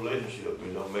control of the relationship.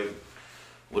 You know, make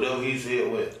whatever he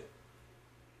said went.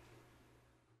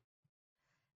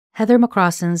 Heather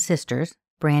MacCrossen's sisters,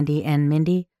 Brandy and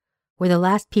Mindy, were the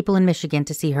last people in Michigan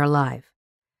to see her alive.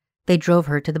 They drove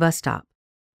her to the bus stop.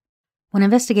 When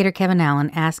investigator Kevin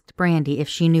Allen asked Brandy if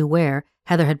she knew where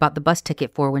Heather had bought the bus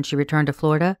ticket for when she returned to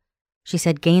Florida, she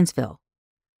said Gainesville.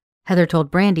 Heather told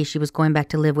Brandy she was going back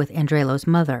to live with Andrello's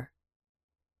mother.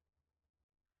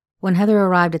 When Heather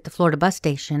arrived at the Florida bus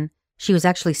station, she was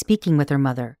actually speaking with her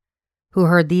mother, who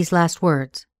heard these last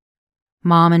words,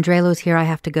 "Mom, Andrello's here, I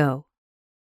have to go."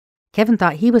 Kevin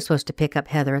thought he was supposed to pick up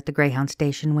Heather at the Greyhound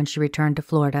station when she returned to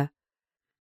Florida,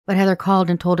 but Heather called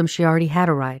and told him she already had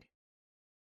a ride.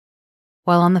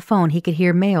 While on the phone, he could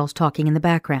hear males talking in the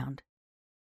background.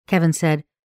 Kevin said,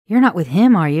 "You're not with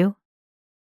him, are you?"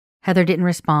 Heather didn't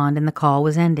respond and the call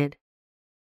was ended.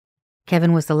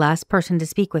 Kevin was the last person to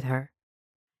speak with her,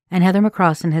 and Heather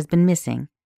MacCrossen has been missing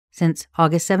since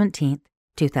August 17th,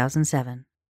 2007.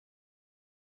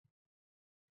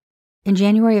 In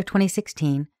January of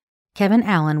 2016, Kevin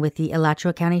Allen with the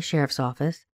Alachua County Sheriff's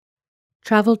Office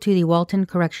traveled to the Walton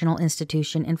Correctional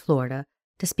Institution in Florida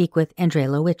to speak with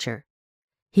Andrello Witcher.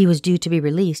 He was due to be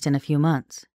released in a few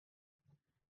months.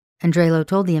 Andrello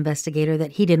told the investigator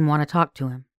that he didn't want to talk to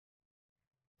him.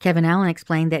 Kevin Allen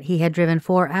explained that he had driven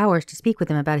 4 hours to speak with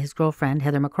him about his girlfriend,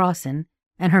 Heather MacCrossen,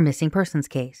 and her missing persons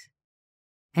case.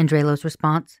 Andrello's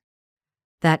response,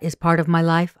 "That is part of my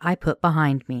life I put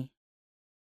behind me."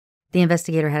 The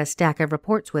investigator had a stack of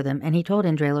reports with him, and he told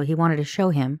Andrello he wanted to show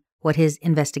him what his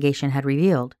investigation had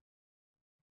revealed.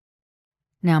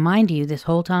 Now, mind you, this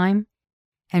whole time,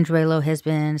 Andrello has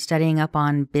been studying up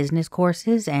on business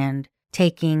courses and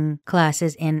taking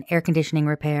classes in air conditioning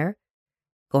repair,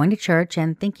 going to church,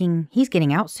 and thinking he's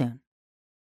getting out soon.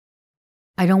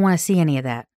 "I don't want to see any of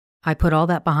that. I put all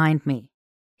that behind me,"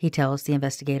 he tells the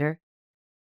investigator.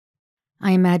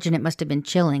 I imagine it must have been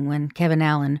chilling when Kevin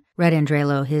Allen read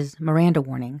Andrello his Miranda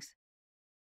warnings.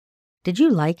 "Did you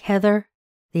like Heather?"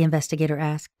 the investigator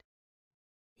asked.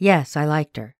 "Yes, I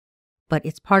liked her. But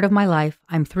it's part of my life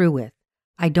I'm through with.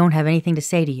 I don't have anything to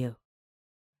say to you."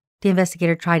 The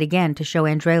investigator tried again to show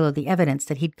Andrello the evidence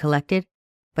that he'd collected,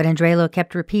 but Andrello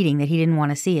kept repeating that he didn't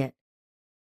want to see it.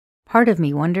 Part of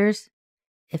me wonders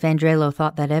if Andrello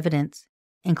thought that evidence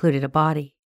included a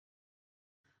body.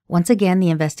 Once again, the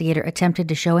investigator attempted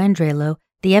to show Andrello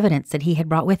the evidence that he had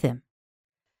brought with him.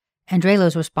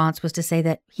 Andrello's response was to say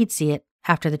that he'd see it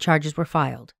after the charges were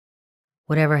filed.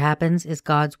 "Whatever happens is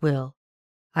God's will.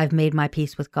 I've made my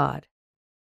peace with God."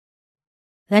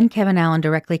 Then Kevin Allen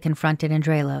directly confronted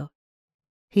Andrello.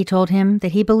 He told him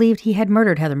that he believed he had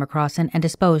murdered Heather MacCrossen and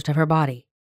disposed of her body.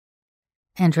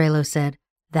 Andrello said,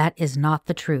 "That is not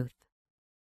the truth."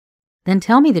 "Then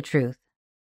tell me the truth,"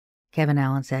 Kevin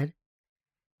Allen said.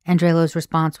 Andrello's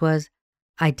response was,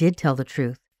 "I did tell the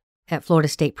truth at Florida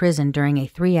State Prison during a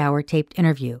 3-hour taped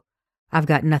interview. I've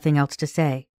got nothing else to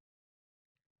say."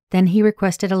 Then he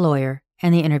requested a lawyer,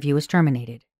 and the interview was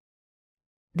terminated.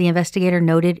 The investigator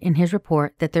noted in his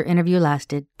report that their interview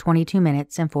lasted 22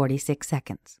 minutes and 46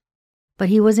 seconds. But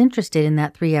he was interested in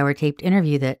that 3-hour taped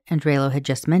interview that Andrello had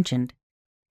just mentioned.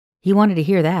 He wanted to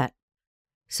hear that.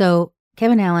 So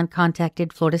Kevin Allen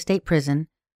contacted Florida State Prison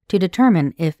to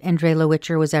determine if Andrello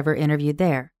Witcher was ever interviewed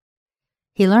there.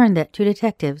 He learned that 2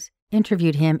 detectives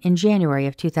interviewed him in January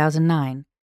of 2009,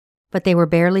 but they were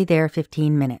barely there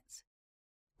 15 minutes.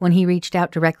 When he reached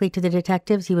out directly to the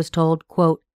detectives, he was told,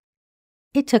 quote,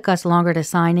 "It took us longer to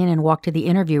sign in and walk to the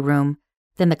interview room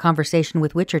than the conversation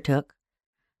with Witcher took.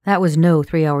 That was no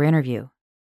 3-hour interview."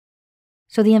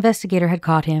 So the investigator had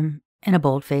caught him in a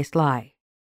bold-faced lie.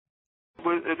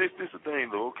 But this is the thing,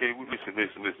 though. Okay, listen.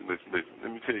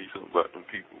 Let me tell you something about them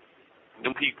people.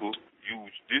 Them people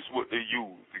use this what they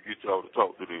use to get y'all to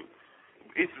talk to them.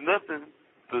 It's nothing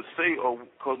to say,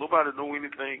 because nobody know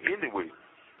anything anyway.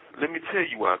 Let me tell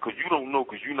you why, because you don't know,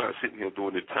 because you're not sitting here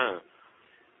during the time.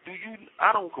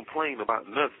 I don't complain about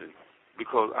nothing,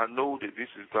 because I know that this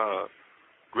is God's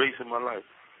grace in my life.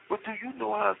 But do you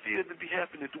know how I feel to be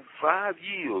having to do 5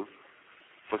 years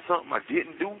for something I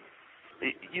didn't do?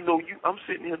 I'm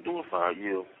sitting here doing 5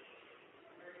 years.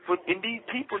 And these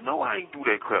people know I ain't do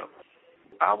that crap.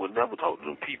 I would never talk to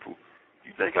them people.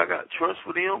 You think I got trust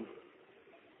for them?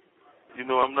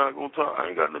 I'm not going to talk.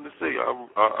 I ain't got nothing to say.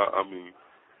 I mean,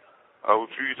 I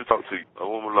refuse to talk to you. I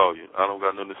want a lawyer. I don't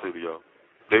got nothing to say to y'all.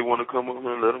 They want to come up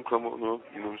here, let them come up here.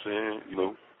 You know what I'm saying?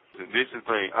 And this is the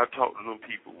thing. I talked to them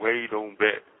people way on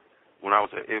back when I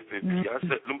was at FSP.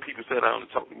 Them people sat down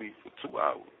and talked to me for 2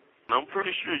 hours. And I'm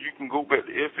pretty sure you can go back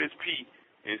to FSP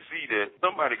and see that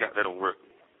somebody got that on record.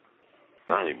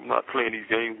 I am not playing these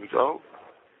games with y'all.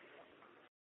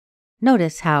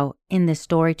 Notice how, in this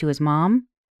story to his mom,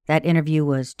 that interview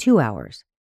was 2 hours.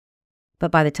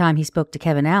 But by the time he spoke to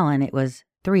Kevin Allen, it was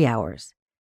 3 hours.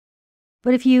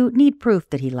 But if you need proof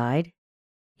that he lied,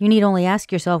 you need only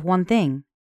ask yourself one thing.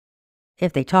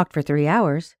 If they talked for 3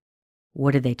 hours,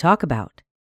 what did they talk about?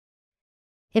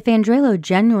 If Andrello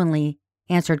genuinely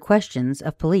answered questions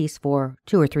of police for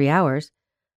 2 or 3 hours,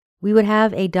 we would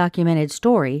have a documented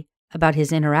story about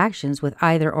his interactions with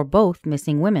either or both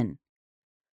missing women.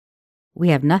 We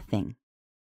have nothing.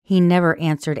 He never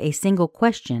answered a single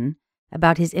question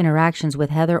about his interactions with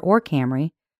Heather or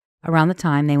Camry around the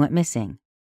time they went missing.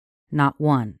 Not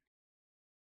one.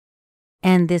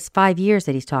 And this 5 years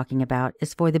that he's talking about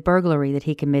is for the burglary that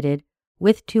he committed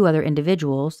with 2 other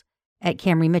individuals at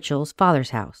Camry Mitchell's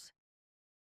father's house.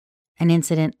 An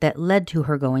incident that led to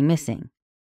her going missing.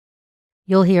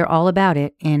 You'll hear all about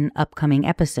it in upcoming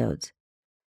episodes.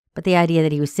 But the idea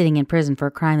that he was sitting in prison for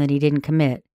a crime that he didn't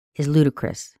commit is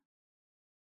ludicrous.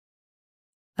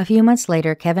 A few months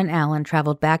later, Kevin Allen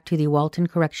traveled back to the Walton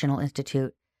Correctional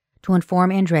Institute to inform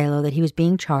Andrello that he was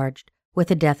being charged with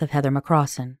the death of Heather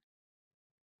MacCrossen.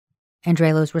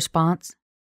 Andrello's response?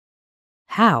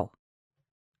 How?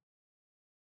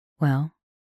 Well,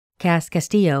 Cass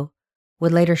Castillo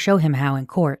would later show him how in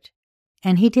court,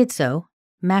 and he did so,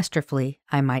 masterfully,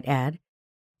 I might add,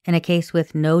 in a case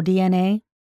with no DNA,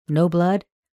 no blood,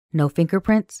 no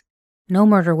fingerprints, no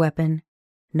murder weapon,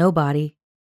 no body,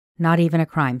 not even a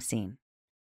crime scene.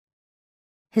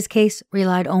 His case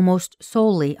relied almost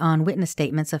solely on witness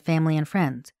statements of family and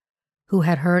friends who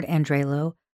had heard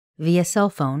Andrello, via cell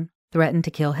phone, threaten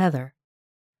to kill Heather.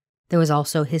 There was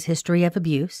also his history of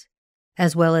abuse,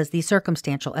 as well as the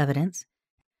circumstantial evidence,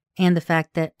 and the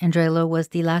fact that Andrello was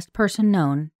the last person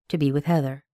known to be with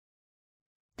Heather.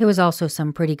 There was also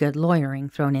some pretty good lawyering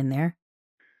thrown in there.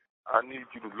 I need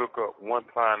you to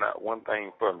find out one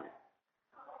thing for me.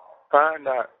 Find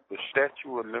out the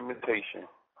statute of limitation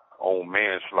on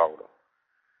manslaughter.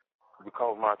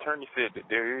 Because my attorney said that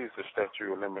there is a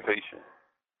statute of limitation.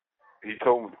 He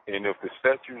told me, and if the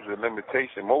statutes of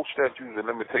limitation, most statutes of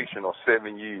limitation are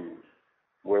 7 years.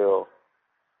 Well,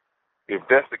 if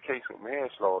that's the case with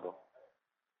manslaughter,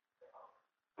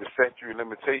 the statute of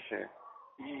limitation,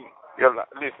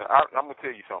 listen, I'm going to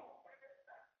tell you something.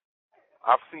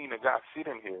 I've seen a guy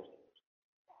sitting here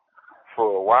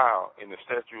for a while, and the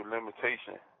statute of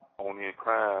limitation on his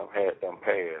crime had them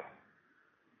passed.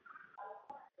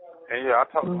 And yeah, I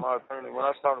talked to my attorney when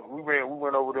I started. We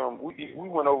went over them. We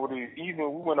went over these. He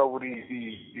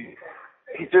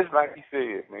just like he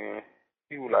said, man.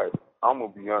 He was like, I'm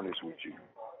gonna be honest with you.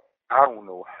 I don't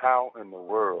know how in the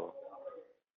world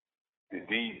did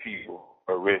these people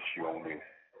arrest you on this.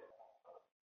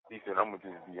 He said, I'm gonna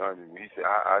just be honest with you. He said,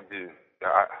 how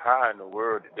in the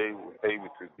world did they were able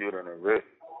to get an arrest?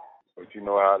 But you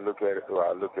know how I look at it, though?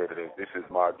 I look at it as this is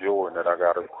my Jordan that I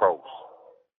got to cross.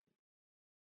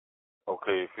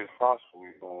 Okay, if it's possible,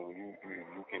 you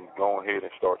can go ahead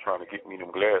and start trying to get me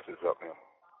them glasses up there.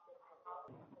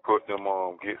 Put them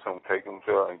on, take them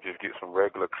to, and just get some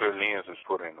regular clear lenses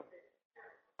put in them.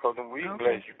 Because them reading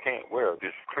glasses you can't wear,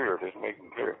 just clear, just make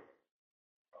them clear.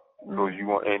 So you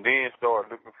want, and then start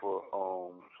looking for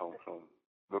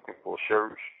looking for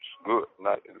shirts, good,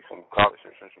 not some collar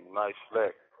shirts and some nice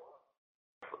slack.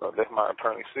 That's my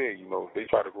attorney said, if they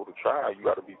try to go to trial, you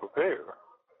got to be prepared.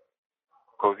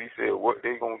 Because he said what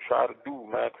they going to try to do,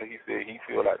 man, because he said he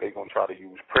feel like they going to try to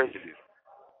use prejudice.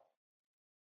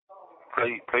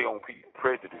 Play on people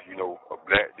prejudice, a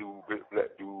black dude, big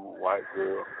black dude, white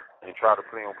girl, and try to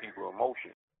play on people's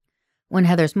emotions. When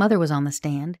Heather's mother was on the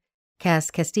stand,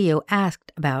 Cass Castillo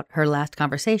asked about her last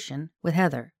conversation with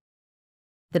Heather.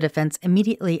 The defense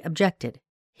immediately objected,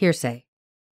 hearsay.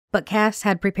 But Cass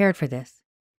had prepared for this,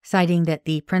 citing that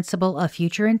the principle of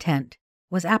future intent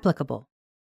was applicable.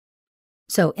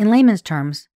 So, in layman's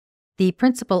terms, the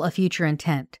principle of future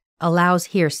intent allows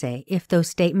hearsay if those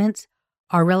statements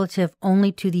are relative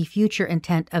only to the future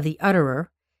intent of the utterer,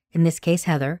 in this case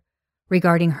Heather,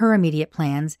 regarding her immediate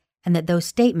plans, and that those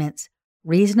statements,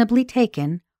 reasonably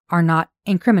taken, are not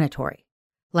incriminatory,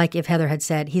 like if Heather had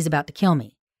said, "He's about to kill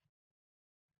me."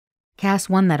 Cass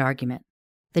won that argument.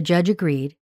 The judge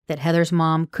agreed that Heather's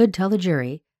mom could tell the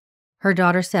jury. Her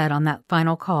daughter said on that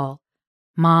final call,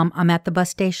 "Mom, I'm at the bus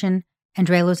station.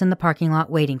 Andrelo's in the parking lot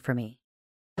waiting for me."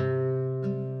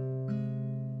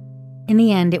 In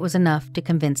the end, it was enough to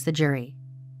convince the jury.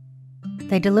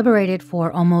 They deliberated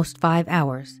for almost 5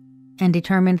 hours and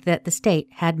determined that the state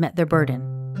had met their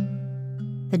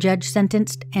burden. The judge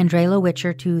sentenced Andrelo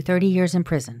Witcher to 30 years in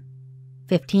prison,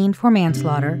 15 for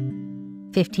manslaughter,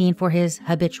 15 for his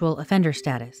habitual offender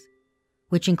status,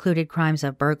 which included crimes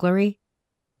of burglary,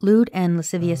 lewd and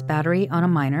lascivious battery on a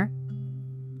minor,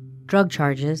 drug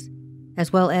charges,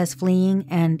 as well as fleeing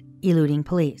and eluding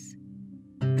police.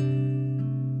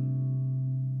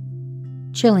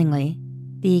 Chillingly,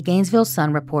 the Gainesville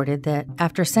Sun reported that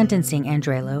after sentencing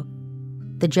Andrelo,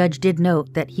 the judge did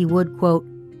note that he would, quote,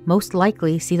 most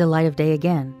likely see the light of day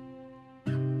again,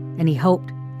 and he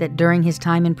hoped that during his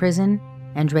time in prison,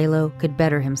 Andrelo could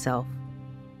better himself.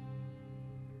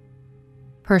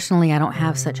 Personally, I don't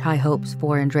have such high hopes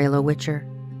for Andrelo Witcher.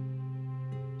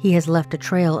 He has left a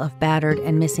trail of battered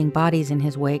and missing bodies in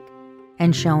his wake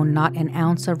and shown not an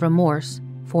ounce of remorse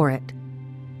for it.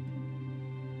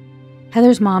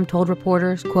 Heather's mom told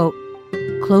reporters, quote,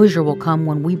 "Closure will come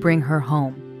when we bring her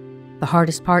home. The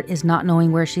hardest part is not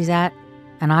knowing where she's at,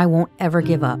 and I won't ever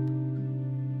give up."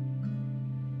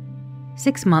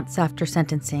 6 months after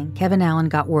sentencing, Kevin Allen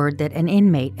got word that an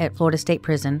inmate at Florida State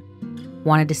Prison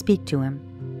wanted to speak to him.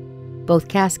 Both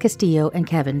Cass Castillo and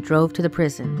Kevin drove to the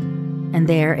prison, and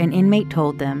there an inmate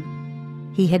told them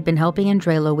he had been helping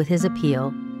Andrelo with his appeal,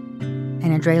 and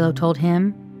Andrelo told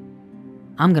him,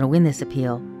 "I'm going to win this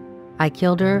appeal. I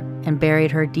killed her and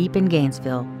buried her deep in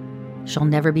Gainesville. She'll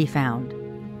never be found."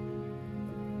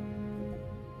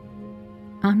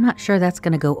 I'm not sure that's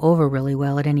going to go over really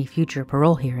well at any future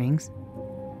parole hearings.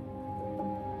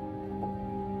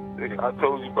 I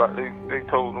told you about they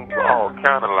told them all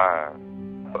kind of lies.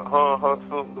 Her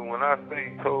sister, when I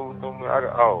say told them,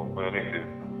 oh man,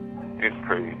 it's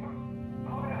crazy.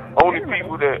 Only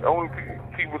people that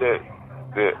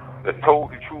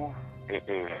told the truth and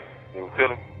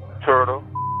telling Turtle,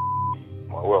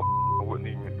 well,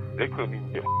 they couldn't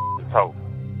even get to talk.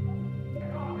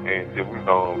 And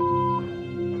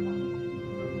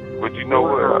but you know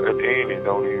what? At the end, it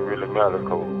don't even really matter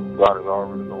because God is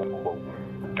already on board.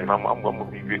 And I'm gonna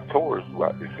be victorious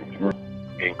throughout this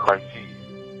situation in Christ Jesus.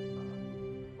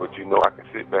 But you know, I can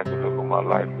sit back and look at my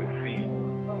life and see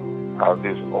how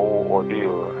this old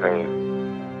ordeal has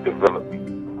developed me,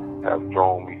 have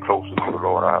drawn me closer to the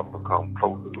Lord. I have become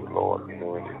closer to the Lord. You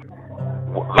know, and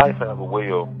life has a way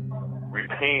of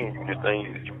repaying you the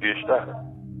things that you dished out,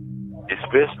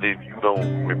 especially if you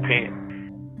don't repent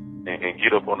and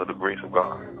get up under the grace of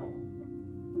God.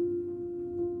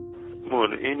 Well,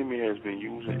 the enemy has been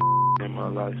using in my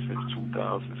life since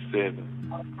 2007,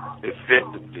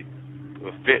 effectively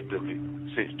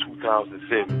since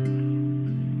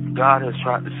 2007. God has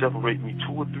tried to separate me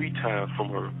 2 or 3 times from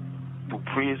her through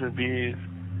prison bids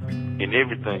and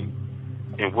everything.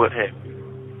 And what happened?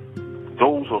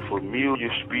 Those are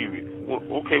familiar spirits. Well,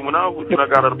 okay, when I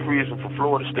got out of prison for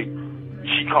Florida State,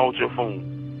 she called your phone.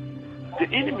 The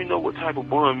enemy know what type of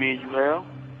bond man you have.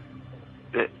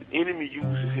 That the enemy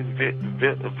uses his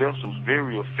vessels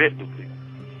very effectively.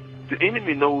 The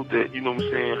enemy knows that, you know what I'm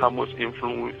saying, how much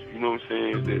influence, you know what I'm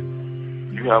saying, that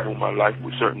you have on my life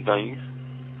with certain things.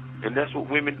 And that's what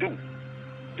women do.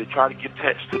 They try to get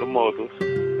attached to the mothers.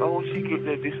 Oh, she get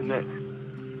that, this and that.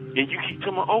 And you keep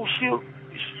telling me, oh, she'll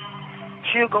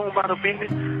go about her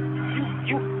business.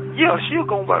 Yeah, she'll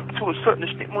go about to a certain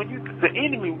extent. When the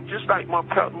enemy, just like my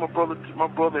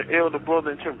brother, elder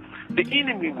brother in church, the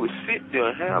enemy would sit there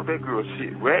and have that girl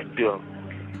sit right there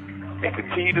and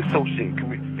continue to associate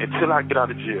until I get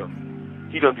out of jail.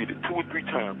 He done did it 2 or 3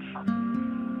 times.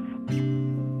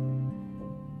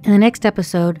 In the next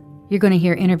episode, you're going to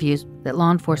hear interviews that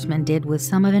law enforcement did with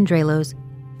some of Andrelo's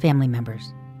family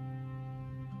members.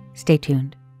 Stay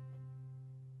tuned.